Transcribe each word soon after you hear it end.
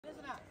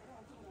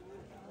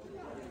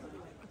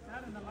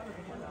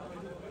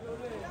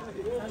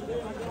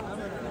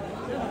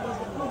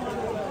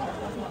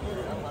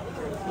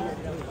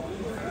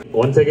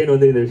Once again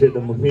வந்து இந்த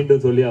விஷயத்தை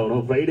மீண்டும் சொல்லி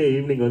ஆகணும். ஃப்ரைடே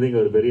ஈவினிங் வந்து இங்கே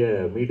ஒரு பெரிய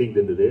மீட்டிங்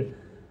இருந்தது.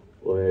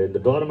 இந்த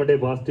டோர்னமெண்ட்டே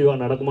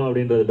பாசிட்டிவாக நடக்குமா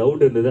அப்படின்றது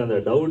டவுட் இருந்தது. அந்த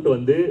டவுட்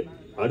வந்து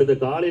அடுத்த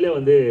காலையிலே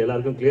வந்து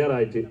எல்லாருக்கும் கிளியர்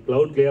ஆயிடுச்சு.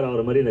 க்ளவுட் கிளியர்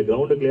ஆகிற மாதிரி இந்த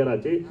கிரவுண்டு கிளியர்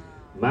ஆச்சு.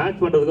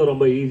 மேட்ச் பண்ணுறதுக்கும்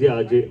ரொம்ப ஈஸியாக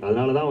ஆச்சு.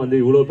 அதனால தான் வந்து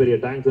இவ்வளோ பெரிய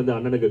டேங்க்ஸ் வந்து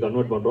அண்ணனுக்கு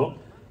கன்வெர்ட் பண்ணுறோம்.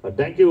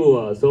 Thank you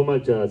so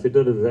much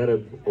sitter sir.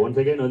 Once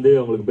again வந்து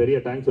உங்களுக்கு பெரிய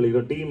தேங்க்ஸ்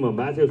சொல்லிக்கிறோம் டீம்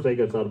மேசிவ்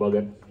ஸ்ட்ரைக்கர்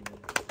சார்பாக.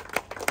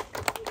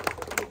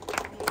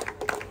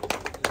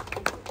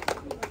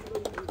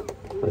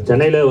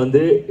 சென்னையில் வந்து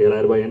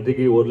 7,000 ரூபாய்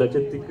என்ட்ரிக்கு 1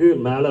 லட்சத்துக்கு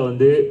மேலே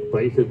வந்து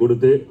ப்ரைஸ்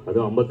கொடுத்து,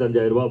 அதுவும்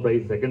 55,000 ரூபாய்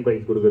ப்ரைஸ் செகண்ட்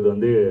ப்ரைஸ் கொடுக்குறது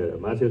வந்து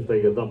மேசிவ்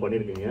ஸ்ட்ரைக்கர் தான்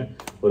பண்ணியிருக்கீங்க.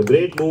 ஒரு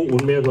கிரேட் மூவ்.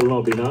 உண்மையாக சொல்லணும்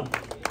அப்படின்னா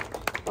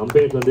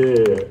அம்பையர்ஸ் வந்து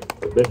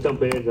பெஸ்ட்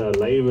அம்பையர்ஸ்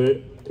லைவு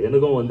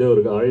எனக்கும் வந்து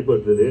ஒரு அழைப்பு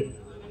இருந்தது.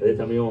 அதே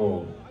சமயம்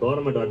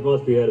டோர்னமெண்ட்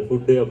அட்மாஸ்பியர்,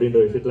 ஃபுட்டு அப்படின்ற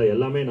விஷயத்தில்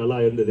எல்லாமே நல்லா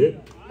இருந்தது.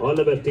 All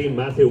the best team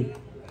massive.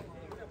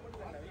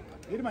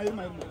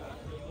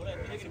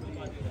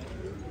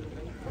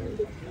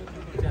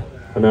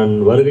 நான்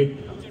வருகை.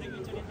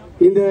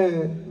 இந்த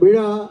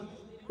விழா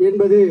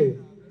என்பது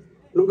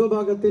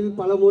நுங்கம்பாக்கத்தில்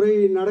பல முறை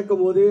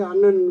நடக்கும்போது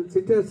அண்ணன்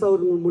சிட்டர்ஸ்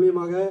அவர்கள்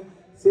மூலியமாக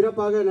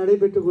சிறப்பாக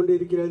நடைபெற்று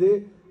கொண்டிருக்கிறது.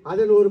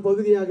 அதன் ஒரு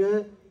பகுதியாக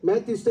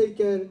மேத்யூ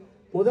ஸ்ட்ரைக்கர்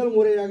முதல்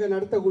முறையாக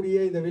நடத்தக்கூடிய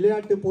இந்த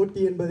விளையாட்டு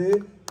போட்டி என்பது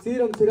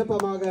சீரம்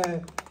சிறப்பமாக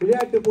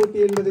விளையாட்டு போட்டி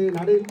என்பது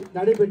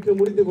நடைபெற்று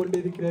முடிந்து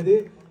கொண்டிருக்கிறது.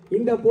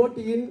 இந்த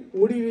போட்டியின்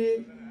முடிவு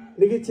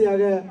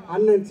நிகழ்ச்சியாக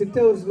அண்ணன்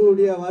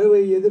சிட்டர்ஸுடைய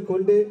வருவை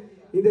எதிர்கொண்டு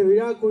இந்த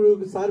விழா குழு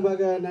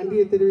சார்பாக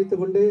நன்றியை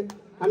தெரிவித்துக் கொண்டு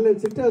அண்ணன்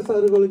சிட்டர்ஸ்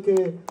அவர்களுக்கு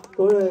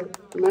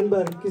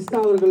நண்பர் கிருஷ்ணா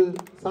அவர்கள்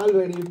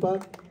சால்வை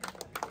அணிவிப்பார்.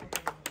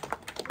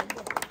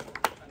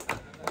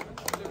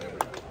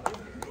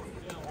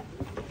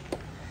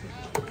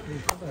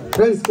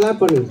 ஃப்ரெண்ட்ஸ்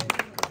கிளாப் பண்ணு.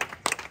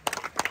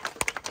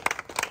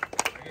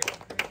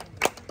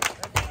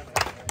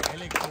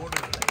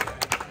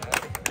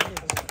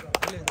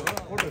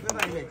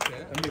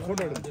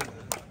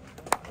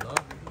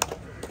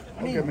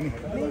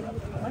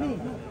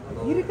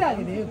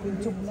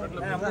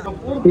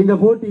 இந்த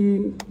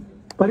போட்டியின்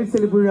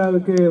பரிசளிப்பு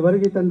விழாவுக்கு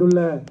வருகை தந்துள்ள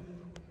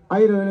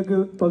ஆயிரவிளக்கு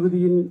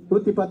பகுதியின்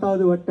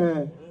 110வது வட்ட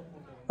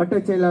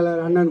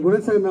செயலாளர் அண்ணன்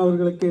குணசேகரன்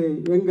அவர்களுக்கு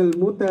எங்கள்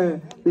மூத்த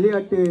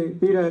விளையாட்டு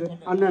வீரர்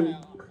அண்ணன்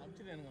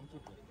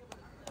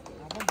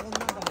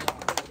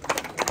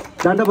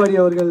தண்டபாடி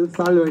அவர்கள்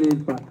சால்வை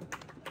அணிவிப்பார்.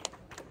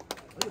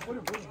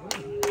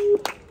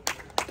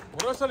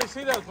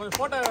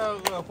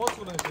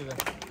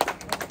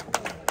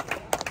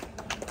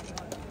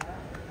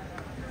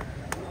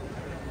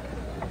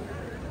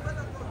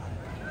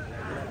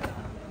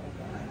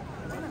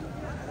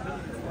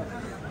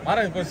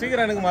 மாறன் இப்போ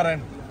சீக்கிரம் எனக்கு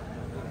மாறன்.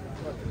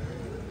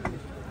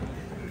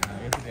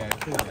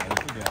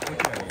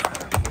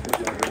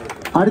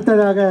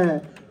 அடுத்ததாக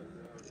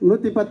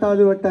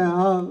 110வது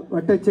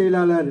வட்ட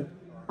செயலாளர்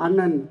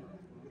அண்ணன்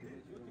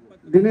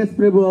தினேஷ்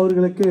பிரபு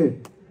அவர்களுக்கு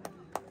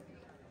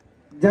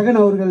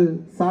ஜெகன் அவர்கள்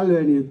சால்வை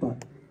அணிவிப்பார்.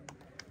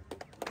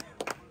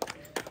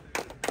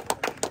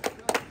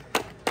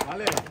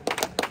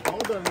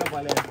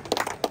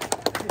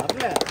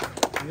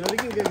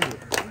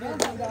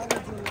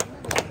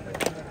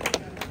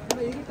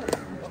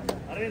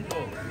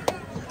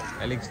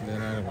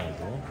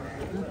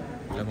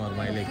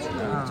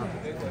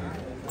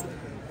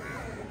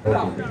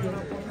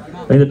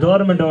 இந்த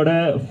டோர்னமெண்டோட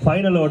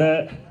ஃபைனலோட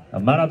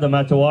man of the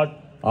match award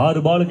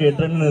 6 பாலுக்கு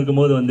 8 ரன்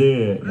இருக்கும்போது வந்து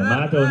இந்த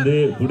மேட்சை வந்து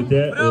பிடிச்ச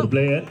ஒரு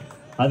பிளேயர்.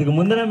 அதுக்கு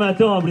முந்தின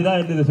மேட்சும் அப்படிதான்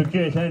இருந்தது.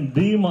 சுச்சுவேஷன்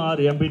ட்ரீம்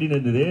ஆர் எம்பிடின்னு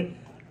இருந்தது.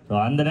 ஸோ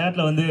அந்த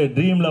நேரத்தில் வந்து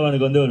ட்ரீம்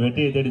 11க்கு வந்து ஒரு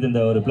வெற்றியை தேடி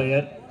தந்த ஒரு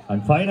பிளேயர்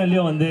அண்ட்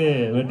ஃபைனல்லையும் வந்து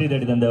வெற்றி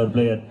தேடி தந்த ஒரு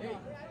பிளேயர்.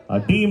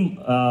 டீம்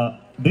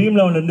ட்ரீம்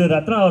 11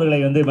 ரத்னா அவர்களை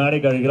வந்து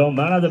மேடைக்கு அழைக்கிறோம்.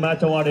 Man of the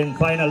match award in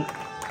final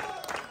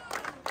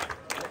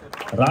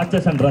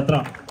Ratsasan and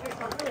Ratna.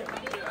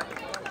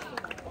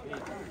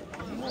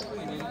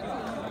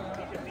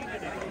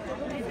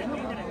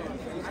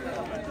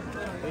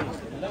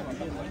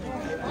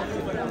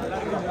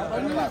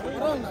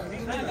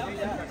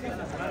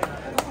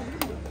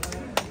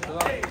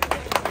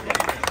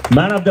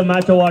 Man of the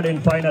match award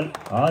in final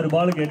 6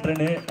 பாலுக்கு 8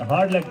 run.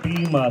 Hard luck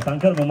team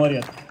Shankar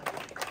memorial.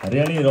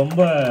 Really ரொம்ப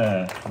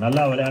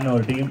நல்லா விளையாடின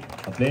ஒரு டீம்.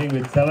 Playing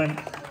with 7.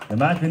 இந்த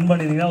மேட்ச் வின்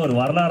பண்ணியிருந்தீங்கன்னா ஒரு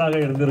வரலாறாக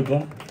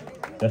இருந்திருக்கும்.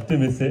 Just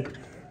miss.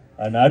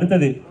 அண்ட்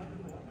அடுத்தது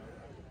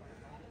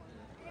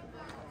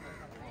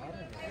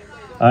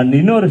அண்ட்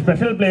இன்னொரு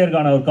ஸ்பெஷல்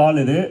பிளேயருக்கான ஒரு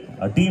கால். இது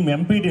team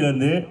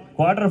எம்பிடியிலேருந்து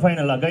quarter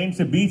final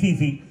against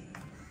BCG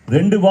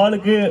 2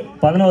 பாலுக்கு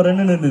 11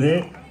 ரன் இருந்தது.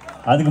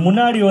 அதுக்கு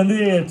முன்னாடி வந்து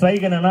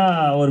ஸ்ட்ரைக் என்னன்னா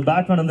ஒரு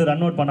பேட்ஸ்மேன் வந்து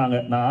ரன் அவுட் பண்ணாங்க.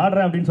 நான்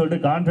ஆடுறேன் அப்படின்னு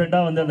சொல்லிட்டு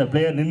கான்ஃபிடென்ட்டாக வந்து அந்த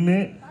பிளேயர் நின்று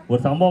ஒரு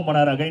சம்பவம்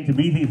பண்ணார் against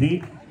BCG.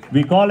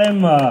 We call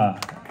him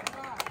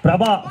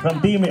Prabha from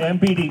team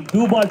எம்பிடி.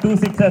 2 ball 2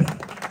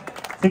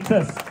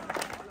 sixes.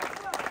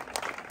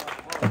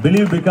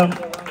 Believe become.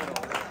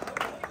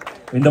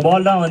 இந்த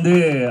பால் தான் வந்து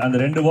அந்த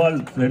 2 பால்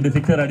 2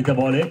 சிக்ஸர் அடித்த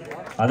பால்.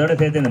 அதோட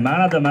சேர்த்து இந்த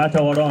மேன் ஆஃப் த மேட்ச்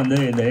அவார்டும் வந்து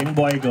இந்த யங்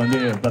பாய்க்கு வந்து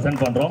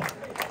ப்ரெசென்ட் பண்ணுறோம்.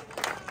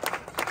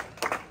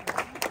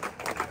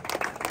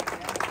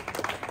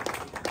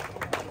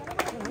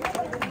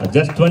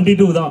 ஜஸ்ட்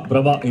 22 தான்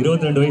பிரபா.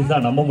 22 வயசு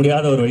தான். நம்ப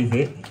முடியாத ஒரு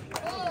வயசு.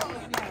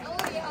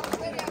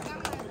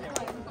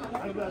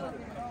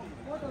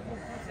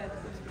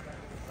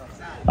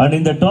 அண்ட்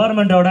இந்த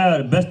டோர்னமெண்டோட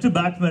பெஸ்ட்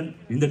பேட்ஸ்மேன்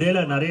இந்த டேல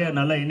நிறைய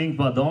நல்ல இன்னிங்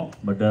பார்த்தோம்.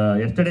 பட்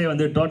எஸ்டர்டே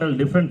வந்து டோட்டல்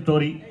டிஃப்ரெண்ட்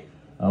ஸ்டோரி.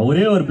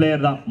 ஒரே ஒரு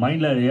பிளேயர் தான்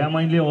மைண்ட்ல, என்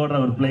மைண்ட்லயே ஓடுற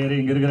ஒரு பிளேயர்,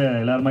 இங்க இருக்கிற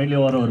எல்லார்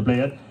மைண்ட்லயும் ஓடுற ஒரு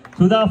player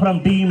Sudha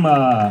from team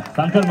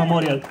Shankar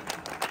memorial.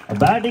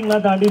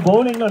 பேட்டிங்லாம் தாண்டி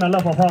பவுலிங்ல நல்ல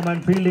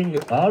பர்ஃபார்மன்ஸ், ஃபீல்டிங்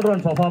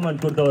ஆல்ரவுண்ட்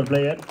பர்ஃபார்மன்ஸ் கொடுத்த ஒரு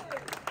player.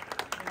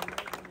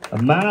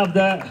 Man of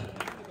the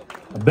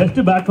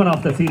best batsman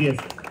of the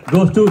serious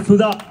goes to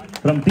Sudha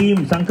from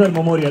team Shankar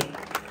memorial.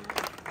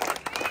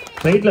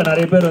 ஸ்ட்ரைட்ல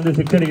நிறைய பேர் வந்து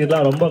சிக்ஸ்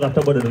அடிக்கிறதுலாம் ரொம்ப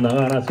கஷ்டப்பட்டு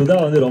இருந்தாங்க. ஆனால் சுதா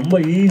வந்து ரொம்ப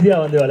ஈஸியா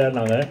வந்து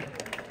விளையாடினாங்க.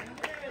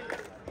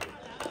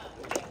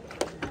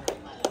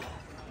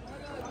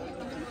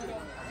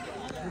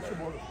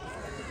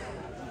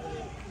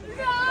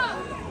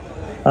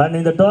 அண்ட்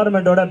இந்த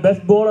டோர்னமெண்டோட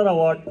பெஸ்ட் பவுலர்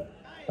அவார்ட்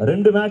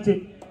 2 மேட்ச்,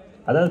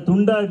 அதாவது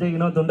துண்டா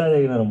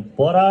ஜெயிக்கணும்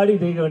போராடி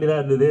ஜெயிக்க வேண்டியதா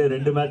இருந்தது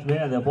 2 மேட்ச்மே.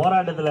 அந்த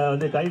போராட்டத்தில்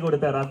வந்து கை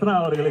கொடுத்த ரத்னா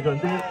அவர்களுக்கு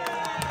வந்து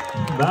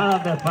man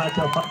of the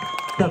match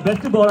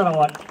best bowler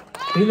award.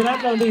 இந்த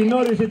நேரத்தில் வந்து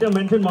இன்னொரு விஷயத்த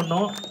மென்ஷன்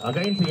பண்ணோம்.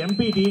 அகைன்ஸ்ட்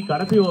எம்பிடி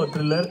கடைசி ஓவர்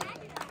த்ரில்லர்,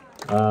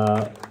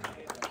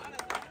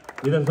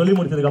 இதை சொல்லி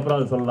முடிச்சதுக்கு அப்புறம்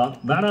அதை சொல்லலாம்.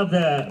 Man of the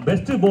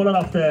best bowler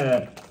of the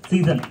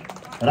season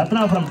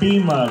Ratna from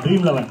team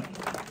dream 11.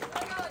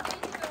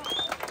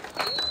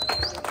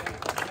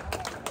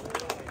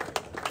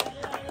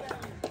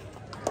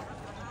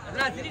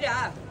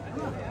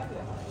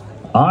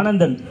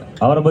 Anandan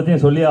அவரை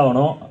பத்தியும் சொல்லி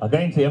ஆகணும்.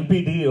 அகைன்ஸ்ட்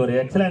எம்பிடி ஒரு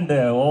எக்ஸலண்ட்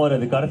ஓவர்,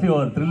 அது கடைசி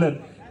ஓவர் த்ரில்லர்.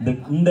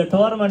 இந்த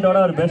டோர்னமெண்டோட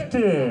ஒரு பெஸ்ட்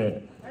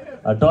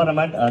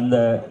டோர்னமெண்ட் அந்த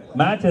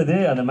மேட்ச் அது.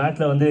 அந்த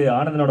மேட்ச்ல வந்து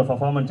ஆனந்தனோட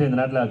பர்ஃபார்மன்ஸ் இந்த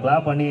நேரத்தில்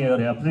கிளாப் பண்ணி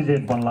ஒரு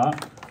அப்ரிசியேட் பண்ணலாம்.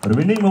 ஒரு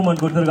வின்னிங்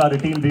மூமெண்ட்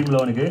கொடுத்துருக்காரு டீம் ட்ரீம்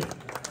 11க்கு.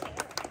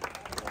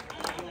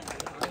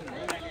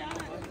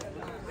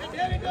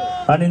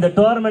 அண்ட் இந்த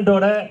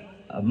டோர்னமெண்டோட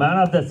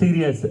man of the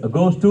serious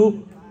goes to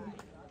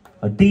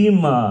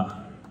team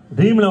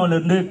dream 11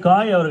 இருந்து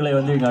காய் அவர்களை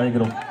வந்து இங்க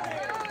அழைக்கிறோம்.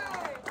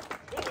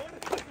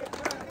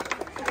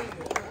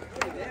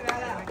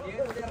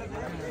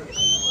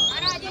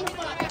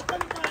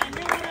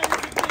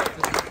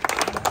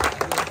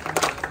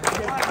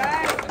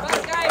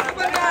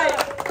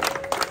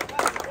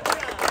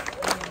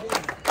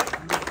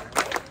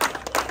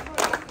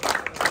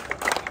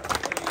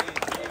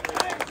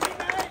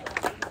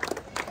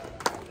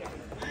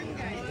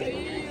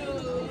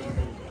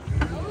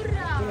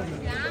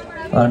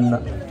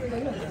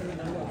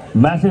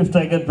 Massive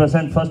striker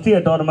present first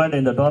year tournament.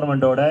 இந்த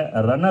டோர்னமெண்டோட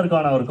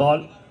ரன்னருக்கான ஒரு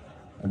கால்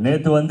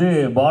நேற்று வந்து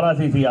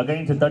பாலாசிசி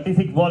அகைன்ஸ்ட்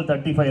 36 பால்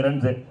 35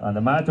 ரன்ஸ். அந்த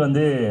மேட்ச்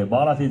வந்து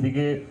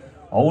பாலாசிசிக்கு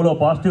அவ்வளோ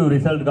பாசிட்டிவ்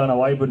ரிசல்ட்டுக்கான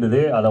வாய்ப்பு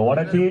இருந்தது. அதை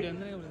உடச்சி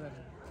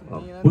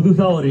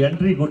புதுசாக ஒரு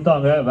என்ட்ரி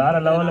கொடுத்தாங்க, வேற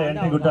லெவலில்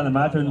என்ட்ரி கொடுத்து அந்த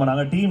மேட்ச் வின்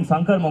பண்ணாங்க. டீம்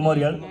சங்கர்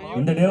மெமோரியல்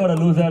இந்த டேவோட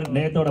லூசர்,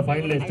 நேத்தோட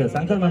ஃபைனலிஸ்ட்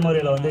சங்கர்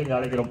மெமோரியலை வந்து இங்கே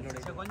அழைக்கிறோம்.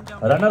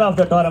 Runner of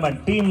the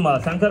tournament team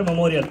Shankar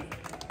memorial.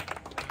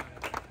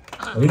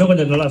 இன்னும்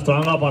கொஞ்சம் நல்லா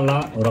ஸ்ட்ராங்கா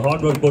பண்ணலாம், ஒரு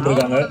ஹார்ட் ஒர்க்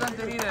போட்டிருக்காங்க.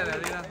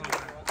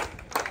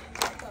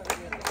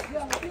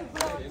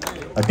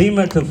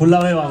 டீம்மேட்ஸ்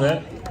ஃபுல்லாவே வாங்க,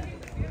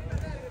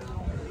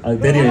 அது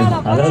தெரியும்.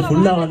 அதாவது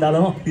ஃபுல்லா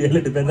வந்தாலும்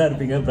 7-8 பேர் தான்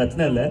இருப்பீங்க,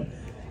 பிரச்சனை இல்லை.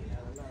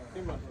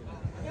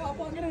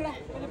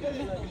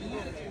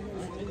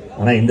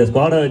 ஆனா இந்த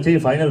ஸ்குவாடை வச்சு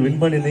ஃபைனல்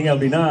வின் பண்ணியிருந்தீங்க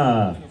அப்படின்னா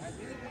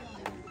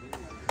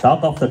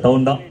டாக் ஆஃப் த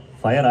டவுன் தான்,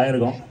 ஃபயர்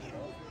ஆயிருக்கும்.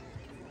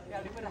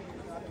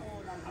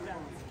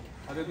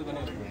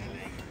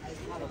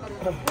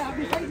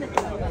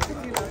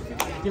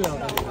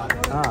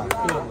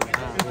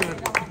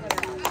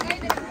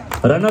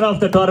 ரன்னர்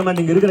ஆஃப் த டோர்னமெண்ட்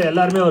இங்க இருக்கிற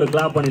எல்லாருமே ஒரு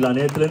கிளாப் பண்ணிடலாம்.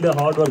 நேத்துல இருந்து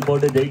ஹார்ட் ஒர்க்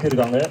போட்டு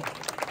ஜெயிச்சிருக்காங்க.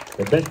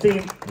 பெஸ்ட்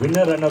டீம்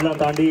வின்னர் ரன்னர்லாம்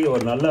தாண்டி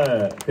ஒரு நல்ல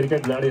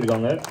கிரிக்கெட் விளையாடி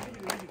இருக்காங்க.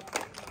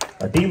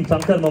 Team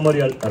Shankar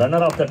memorial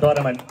runner of the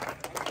tournament.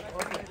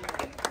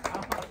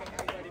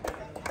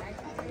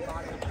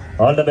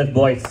 All the best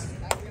boys.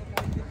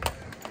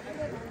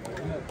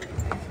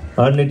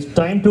 And it's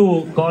time to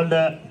call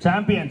the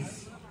champions.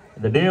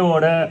 The day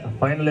order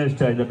finalist,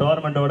 the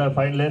tournament order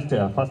finalist.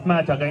 First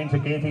match against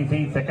KCC,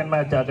 second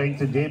match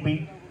against JP,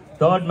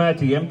 third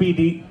match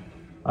MPT,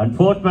 and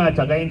fourth match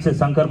against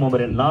Sankar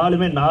Memorial.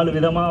 நாலுமே 4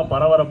 விதமா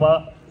பரபரப்பா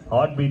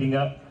heart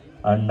பீட்டிங்கா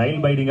and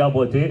Nile பைட்டிங்கா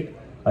போச்சு.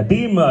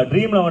 Team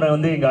dream 11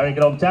 வந்து இங்க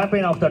அழைக்கிறோம்.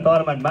 Champion of the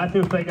tournament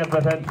massive striker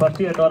present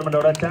first year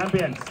டோர்னமெண்டோட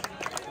champions.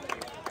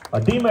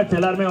 Team match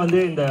எல்லாருமே வந்து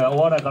இந்த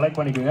அவார்டை கலெக்ட்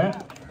பண்ணிக்கோங்க.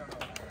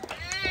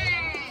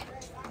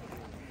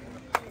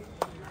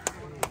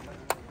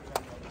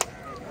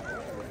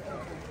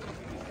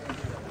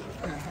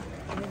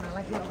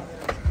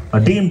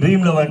 Team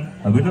dream 11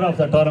 winner of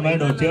the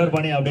tournament ஒரு சேர்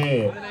பண்ணி அப்படியே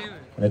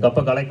இந்த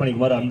கப்பை கலெக்ட்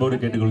பண்ணிக்குமாறு அன்போடு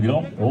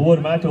கேட்டுக்கொள்கிறோம்.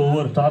 ஒவ்வொரு மேட்ச்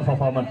ஒவ்வொரு ஸ்டார்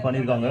பர்ஃபார்மன்ஸ்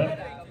பண்ணியிருக்காங்க.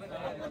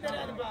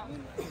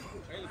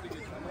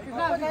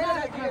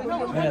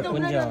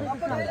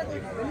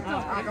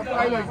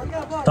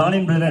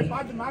 ஸ்டாலின் பிரதர்,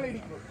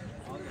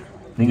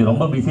 நீங்க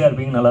ரொம்ப பிஸியா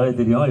இருப்பீங்க நல்லாவே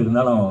தெரியும்,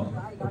 இருந்தாலும்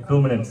 2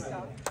 minutes.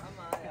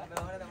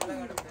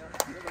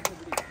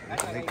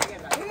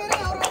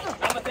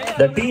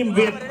 The team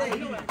with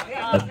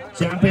a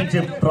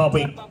championship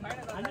trophy.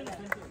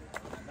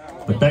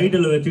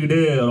 Title வச்சுக்கிட்டு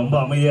ரொம்ப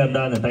அமைதியா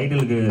இருந்தா அந்த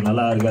டைட்டிலுக்கு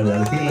நல்லா இருக்காது,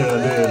 அது ஃபீல்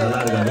வந்து நல்லா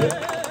இருக்காது.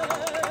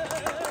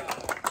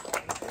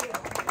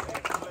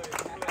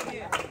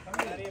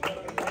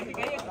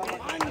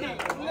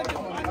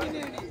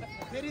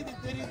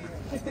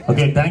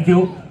 Okay, thank you.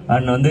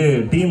 அண்ட் வந்து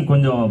டீம்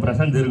கொஞ்சம்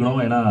ப்ரெசன்ட் இருக்கணும்,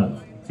 ஏன்னா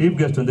சீஃப்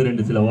கெஸ்ட் வந்து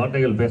 2 சில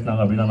வார்த்தைகள்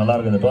பேசினாங்க அப்படின்னா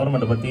நல்லாயிருக்கும். இந்த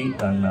டோர்னமெண்ட்டை பற்றி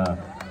அண்ட்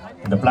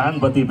இந்த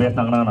பிளான் பற்றி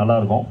பேசினாங்கன்னா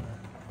நல்லாயிருக்கும்.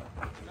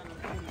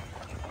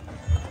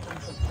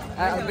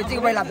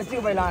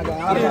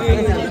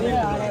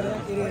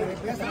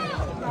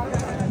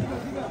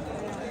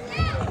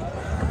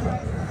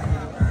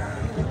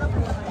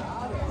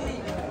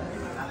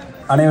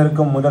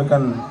 அனைவருக்கும்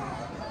முதற்கண்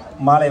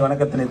மாலை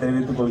வணக்கத்தினை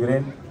தெரிவித்துக்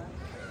கொள்கிறேன்.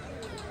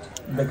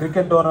 இந்த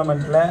கிரிக்கெட்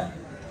டோர்னமெண்ட்டில்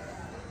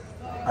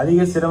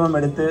அதிக சிரமம்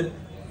எடுத்து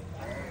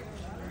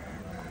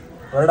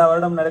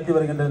வருடம் நடத்தி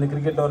வருகின்ற இந்த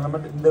கிரிக்கெட்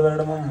டோர்னமெண்ட் இந்த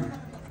வருடமும்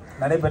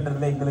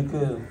நடைபெற்றதில் எங்களுக்கு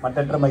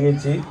மற்றற்ற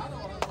மகிழ்ச்சி.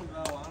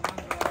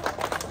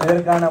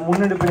 இதற்கான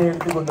முன்னெடுப்பினை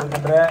எடுத்துக்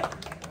கொண்டிருக்கின்ற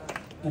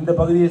இந்த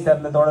பகுதியை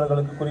சேர்ந்த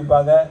தோழர்களுக்கு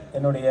குறிப்பாக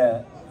என்னுடைய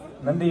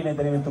நன்றியினை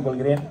தெரிவித்துக்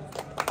கொள்கிறேன்.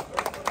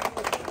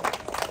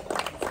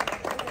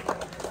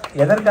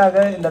 எதற்காக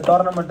இந்த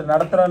டோர்னமெண்ட்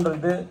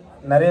நடத்துகிறோன்றது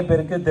நிறைய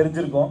பேருக்கு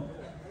தெரிஞ்சிருக்கும்.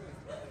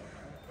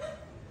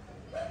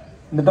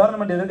 இந்த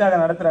டோர்னமெண்ட் எதற்காக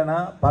நடத்துகிறேன்னா,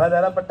 பல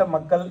தரப்பட்ட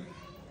மக்கள்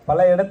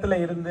பல இடத்துல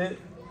இருந்து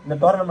இந்த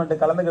டோர்னமெண்ட்டு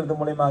கலந்துக்கிறது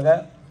மூலியமாக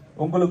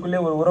உங்களுக்குள்ளே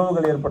ஒரு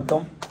உறவுகள்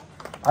ஏற்படுத்தும்.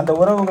 அந்த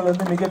உறவுகள்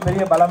வந்து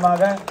மிகப்பெரிய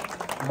பலமாக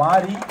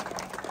மாறி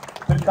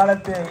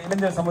பிற்காலத்து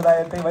இளைஞர்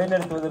சமுதாயத்தை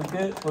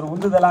வழிநடத்துவதற்கு ஒரு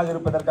உந்துதலாக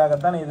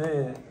இருப்பதற்காகத்தான்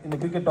இந்த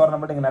கிரிக்கெட்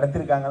டோர்னமெண்ட் இங்கே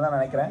நடத்தியிருக்காங்க தான்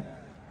நினைக்கிறேன்.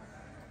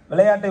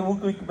 விளையாட்டை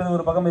ஊக்குவிப்பது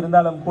ஒரு பக்கம்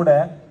இருந்தாலும் கூட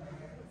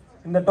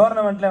இந்த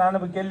டோர்னமெண்ட்டில் நான்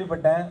இப்போ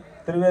கேள்விப்பட்டேன்,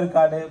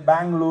 திருவேற்காடு,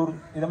 பெங்களூர்,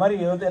 இது மாதிரி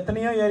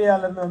எத்தனையோ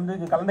ஏரியாவிலேருந்து வந்து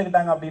இங்கே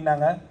கலந்துக்கிட்டாங்க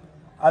அப்படின்னாங்க.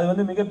 அது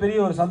வந்து மிகப்பெரிய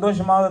ஒரு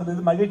சந்தோஷமாகவும்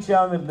இருந்தது,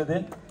 மகிழ்ச்சியாகவும் இருந்தது.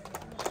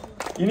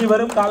 இனி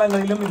வரும்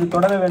காலங்களிலும் இது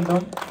தொடர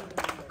வேண்டும்.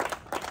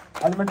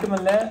 அது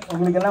மட்டுமல்ல,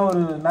 உங்களுக்கெல்லாம்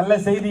ஒரு நல்ல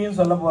செய்தியும்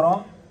சொல்ல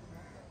போகிறோம்.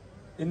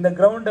 இந்த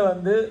கிரவுண்டை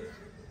வந்து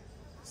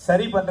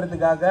சரி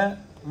பண்ணுறதுக்காக,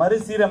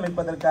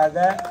 மறுசீரமைப்பதற்காக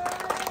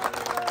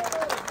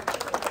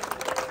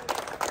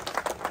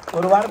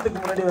ஒரு வாரத்துக்கு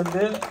முன்னாடி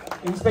வந்து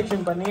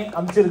இன்ஸ்பெக்ஷன் பண்ணி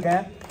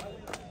அனுப்பிச்சிருக்கேன்.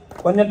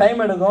 கொஞ்சம்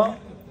டைம் எடுக்கும்,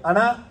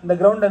 ஆனால் இந்த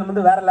கிரவுண்டை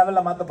வந்து வேறு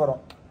லெவலில் மாற்ற போகிறோம்.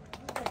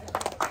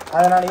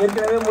 அதை நான்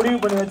ஏற்கனவே முடிவு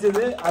பண்ணி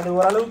வச்சது. அது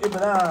ஓரளவுக்கு இப்போ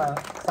தான்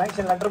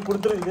சாங்ஷன் லெட்டர்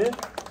கொடுத்துருக்குது.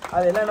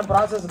 அது என்னென்ன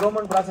ப்ராசஸ்,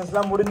 கவர்மெண்ட்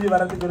ப்ராசஸ்லாம் முடிஞ்சு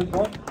வரதுக்கு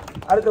இருக்கும்.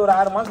 அடுத்து ஒரு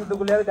 6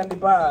 மாதத்துக்குள்ளேயாவது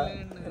கண்டிப்பாக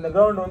இந்த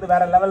கிரவுண்டு வந்து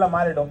வேறு லெவலில்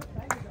மாறிடும்.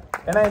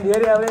 ஏன்னா இந்த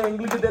ஏரியாவே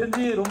எங்களுக்கு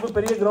தெரிஞ்சு ரொம்ப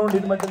பெரிய கிரவுண்ட்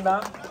இது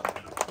மட்டும்தான்.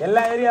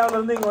 எல்லா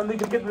ஏரியாவிலேருந்து இங்கே வந்து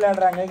கிரிக்கெட்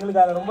விளையாடுறாங்க.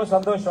 எங்களுக்கு அது ரொம்ப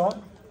சந்தோஷம்.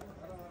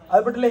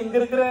 அது மட்டும் இல்லை, இங்கே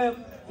இருக்கிற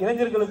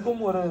இளைஞர்களுக்கும்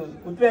ஒரு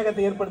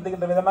உத்வேகத்தை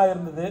ஏற்படுத்துகின்ற விதமாக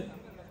இருந்தது.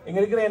 இங்கே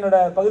இருக்கிற என்னோட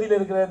பகுதியில்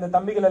இருக்கிற இந்த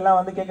தம்பிகள் எல்லாம்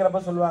வந்து கேட்குறப்ப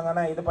சொல்லுவாங்க,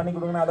 நான் இதை பண்ணி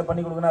கொடுங்கண்ணா, அதை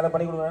பண்ணி கொடுங்கண்ணா, அதை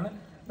பண்ணி கொடுங்கன்னு.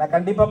 நான்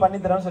கண்டிப்பாக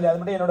பண்ணித்தரேன்னு சொல்லி, அது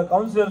மட்டும் என்னோட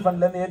கவுன்சிலர்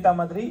ஃபண்ட்லேருந்து ஏற்ற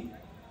மாதிரி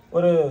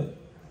ஒரு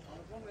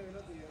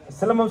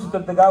சிலம்பம்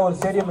சுற்றுறதுக்காக ஒரு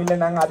ஸ்டேடியம் இல்லை,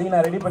 நாங்கள் அதையும்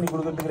நான் ரெடி பண்ணி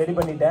கொடுக்கறதுக்கு ரெடி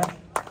பண்ணிட்டேன்.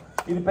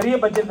 இது பெரிய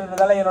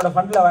பட்ஜெட்ன்றதால என்னோட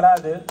ஃபண்டில்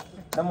வராது.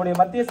 நம்முடைய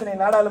மத்திய சென்னை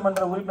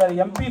நாடாளுமன்ற உறுப்பினர்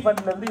எம்பி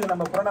ஃபண்ட்லேருந்து இது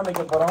நம்ம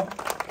புறநமைக்க போகிறோம்.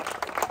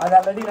 அது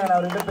ஆல்ரெடி நான்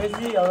அவர்கிட்ட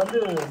பேசி அவர் வந்து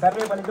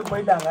சர்வே பண்ணிட்டு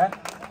போயிட்டாங்க.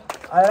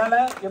 அதனால்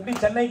எப்படி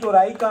சென்னைக்கு ஒரு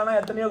ஐக்கானா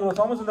எத்தனையோ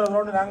சோமசுந்தர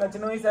கிரவுண்டு, நாங்கள்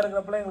சின்ன வயசாக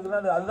இருக்கிறப்பல எங்களுக்கு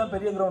தான் அதுதான்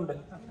பெரிய கிரவுண்டு.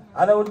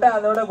 அதை விட்டு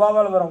அதை விட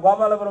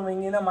கோபாலபுரம்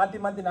இங்கே தான்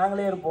மாற்றி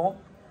நாங்களே இருப்போம்.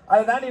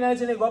 அதை தாண்டி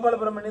நினைச்சு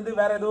கோபாலபுரம் பண்ணிட்டு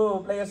வேற ஏதோ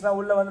பிளேயர்ஸ்லாம்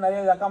உள்ள வந்து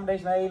நிறைய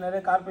அகாமடேஷன் ஆகி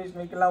நிறைய கார்பரேஷன்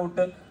வெஹிக்கிள்லாம்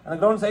விட்டு அந்த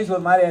கிரவுண்ட் சைஸ்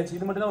ஒரு மாதிரி ஆச்சு.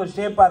 இது மட்டும் தான் ஒரு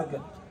ஷேப்பாக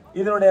இருக்குது.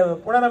 இதனுடைய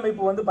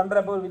புனரமைப்பு வந்து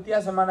பண்ணுறப்ப ஒரு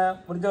வித்தியாசமான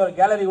முடிஞ்ச ஒரு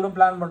கேலரி கூட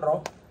பிளான்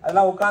பண்ணுறோம்.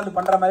 அதெல்லாம் உட்காந்து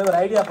பண்ணுற மாதிரி ஒரு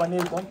ஐடியா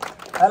பண்ணியிருக்கோம்.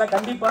 அதெல்லாம்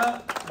கண்டிப்பாக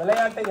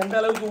விளையாட்டை எந்த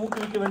அளவுக்கு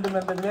ஊக்குவிக்க வேண்டும்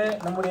என்பதிலே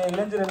நம்முடைய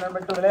இளைஞர்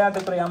மற்றும்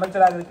விளையாட்டுத்துறை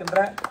அமைச்சராக இருக்கின்ற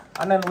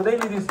அண்ணன்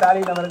உதயநிதி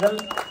ஸ்டாலின் அவர்கள்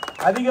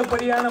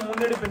அதிகப்படியான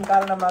முன்னெடுப்பின்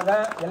காரணமாக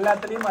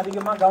எல்லாத்துலேயும்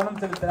அதிகமாக கவனம்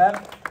செலுத்தினார்.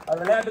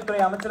 அவர்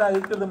விளையாட்டுத்துறை அமைச்சராக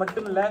இருக்கிறது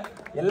மட்டும் இல்லை,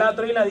 எல்லா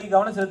துறையிலும் அதிக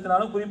கவனம்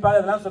செலுத்தினாலும் குறிப்பாக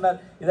இதெல்லாம்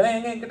சொன்னார். இதெல்லாம்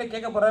எங்கிட்ட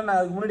கேட்க போகிறேன். நான்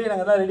அதுக்கு முன்னாடியே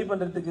நாங்கள் எல்லாம் ரெடி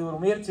பண்ணுறதுக்கு ஒரு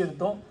முயற்சி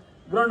எடுத்தோம்.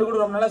 கிரவுண்டு கூட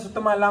ரொம்ப நல்லா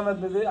சுத்தமாக இல்லாமல்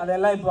இருந்தது.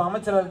 அதெல்லாம் இப்போ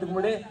அமைச்சர் வரதுக்கு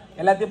முன்னாடி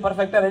எல்லாத்தையும்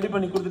பர்ஃபெக்டாக ரெடி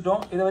பண்ணி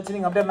கொடுத்துட்டோம். இதை வச்சு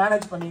நீங்கள் அப்படியே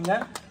மேனேஜ் பண்ணிங்க.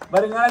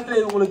 வருங்காலத்தில்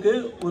இது உங்களுக்கு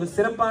ஒரு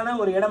சிறப்பான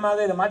ஒரு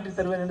இடமாக இதை மாற்றி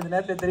தருவேன் என்று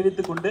நேரத்தை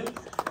தெரிவித்துக் கொண்டு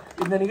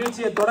இந்த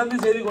நிகழ்ச்சியை தொடர்ந்து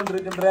செய்து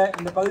கொண்டிருக்கின்ற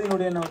இந்த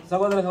பகுதியினுடைய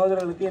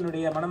சகோதரர்களுக்கு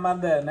என்னுடைய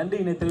மனமார்ந்த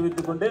நன்றியினை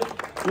தெரிவித்துக் கொண்டு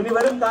இனி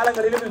வரும்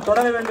காலங்களிலும் இது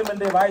தொடர வேண்டும்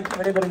என்று வாழ்த்து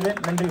விடைபெறுகிறேன்.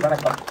 நன்றி,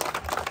 வணக்கம்.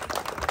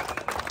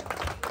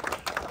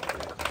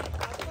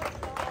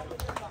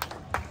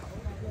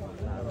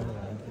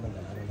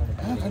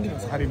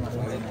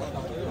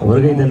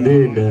 வருகை தந்து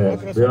இந்த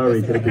விழாவை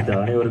சிறப்பித்த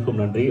அனைவருக்கும்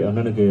நன்றி.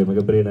 அண்ணனுக்கு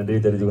மிகப்பெரிய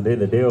நன்றியை தெரிஞ்சு கொண்டு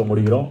இந்த டேவை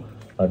முடிக்கிறோம்.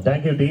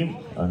 Thank you team.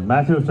 And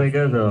massive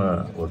strikers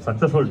ஒரு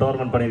சக்ஸஸ்ஃபுல்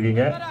டோர்னமெண்ட்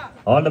பண்ணியிருக்கீங்க.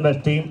 All the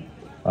best team.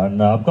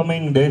 And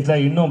upcoming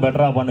டேஸில் இன்னும்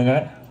பெட்டராக பண்ணுங்க.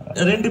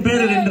 2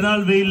 பேர் 2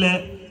 நாள் வெயிலில்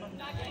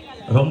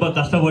ரொம்ப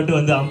கஷ்டப்பட்டு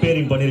வந்து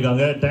அம்பையரிங்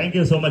பண்ணியிருக்காங்க.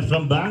 Thank you so much.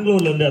 ஃப்ரம்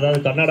பெங்களூர்லேருந்து,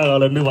 அதாவது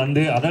கர்நாடகாவிலேருந்து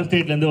வந்து அதர்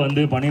ஸ்டேட்லேருந்து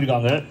வந்து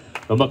பண்ணியிருக்காங்க.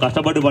 ரொம்ப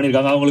கஷ்டப்பட்டு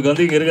பண்ணியிருக்காங்க. அவங்களுக்கு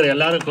வந்து இங்கே இருக்கிற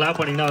எல்லாரும் கிளாப்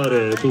பண்ணிங்கன்னா ஒரு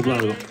சூப்பராக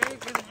இருக்கும்.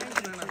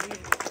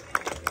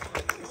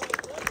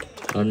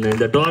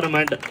 இந்த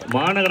டோர்னமெண்ட்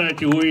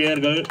மாநகராட்சி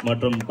ஊழியர்கள்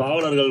மற்றும்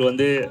காவலர்கள்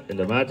வந்து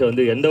இந்த மேட்சை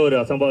வந்து எந்த ஒரு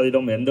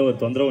அசம்பாவிதம், எந்த ஒரு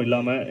தொந்தரவும்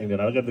இல்லாமல் இங்கே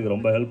நடக்கிறதுக்கு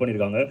ரொம்ப ஹெல்ப்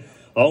பண்ணியிருக்காங்க.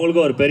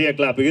 அவங்களுக்கும் ஒரு பெரிய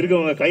கிளாப்.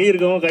 இருக்கவங்க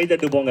கை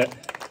தட்டு போங்க.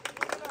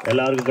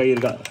 எல்லாருக்கும் கை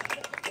இருக்கா?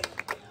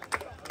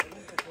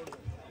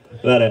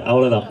 வேற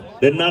அவ்வளோதான்.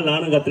 2 நாள்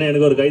நானும் கத்துறேன்,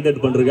 எனக்கு ஒரு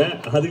கைத்தட்டு பண்றேன்.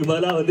 அதுக்கு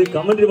பதிலாக வந்து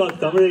கமெண்ட்ரி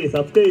பாக்ஸ் தமிழை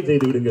சப்ஸ்கிரைப்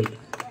செய்து விடுங்கள்.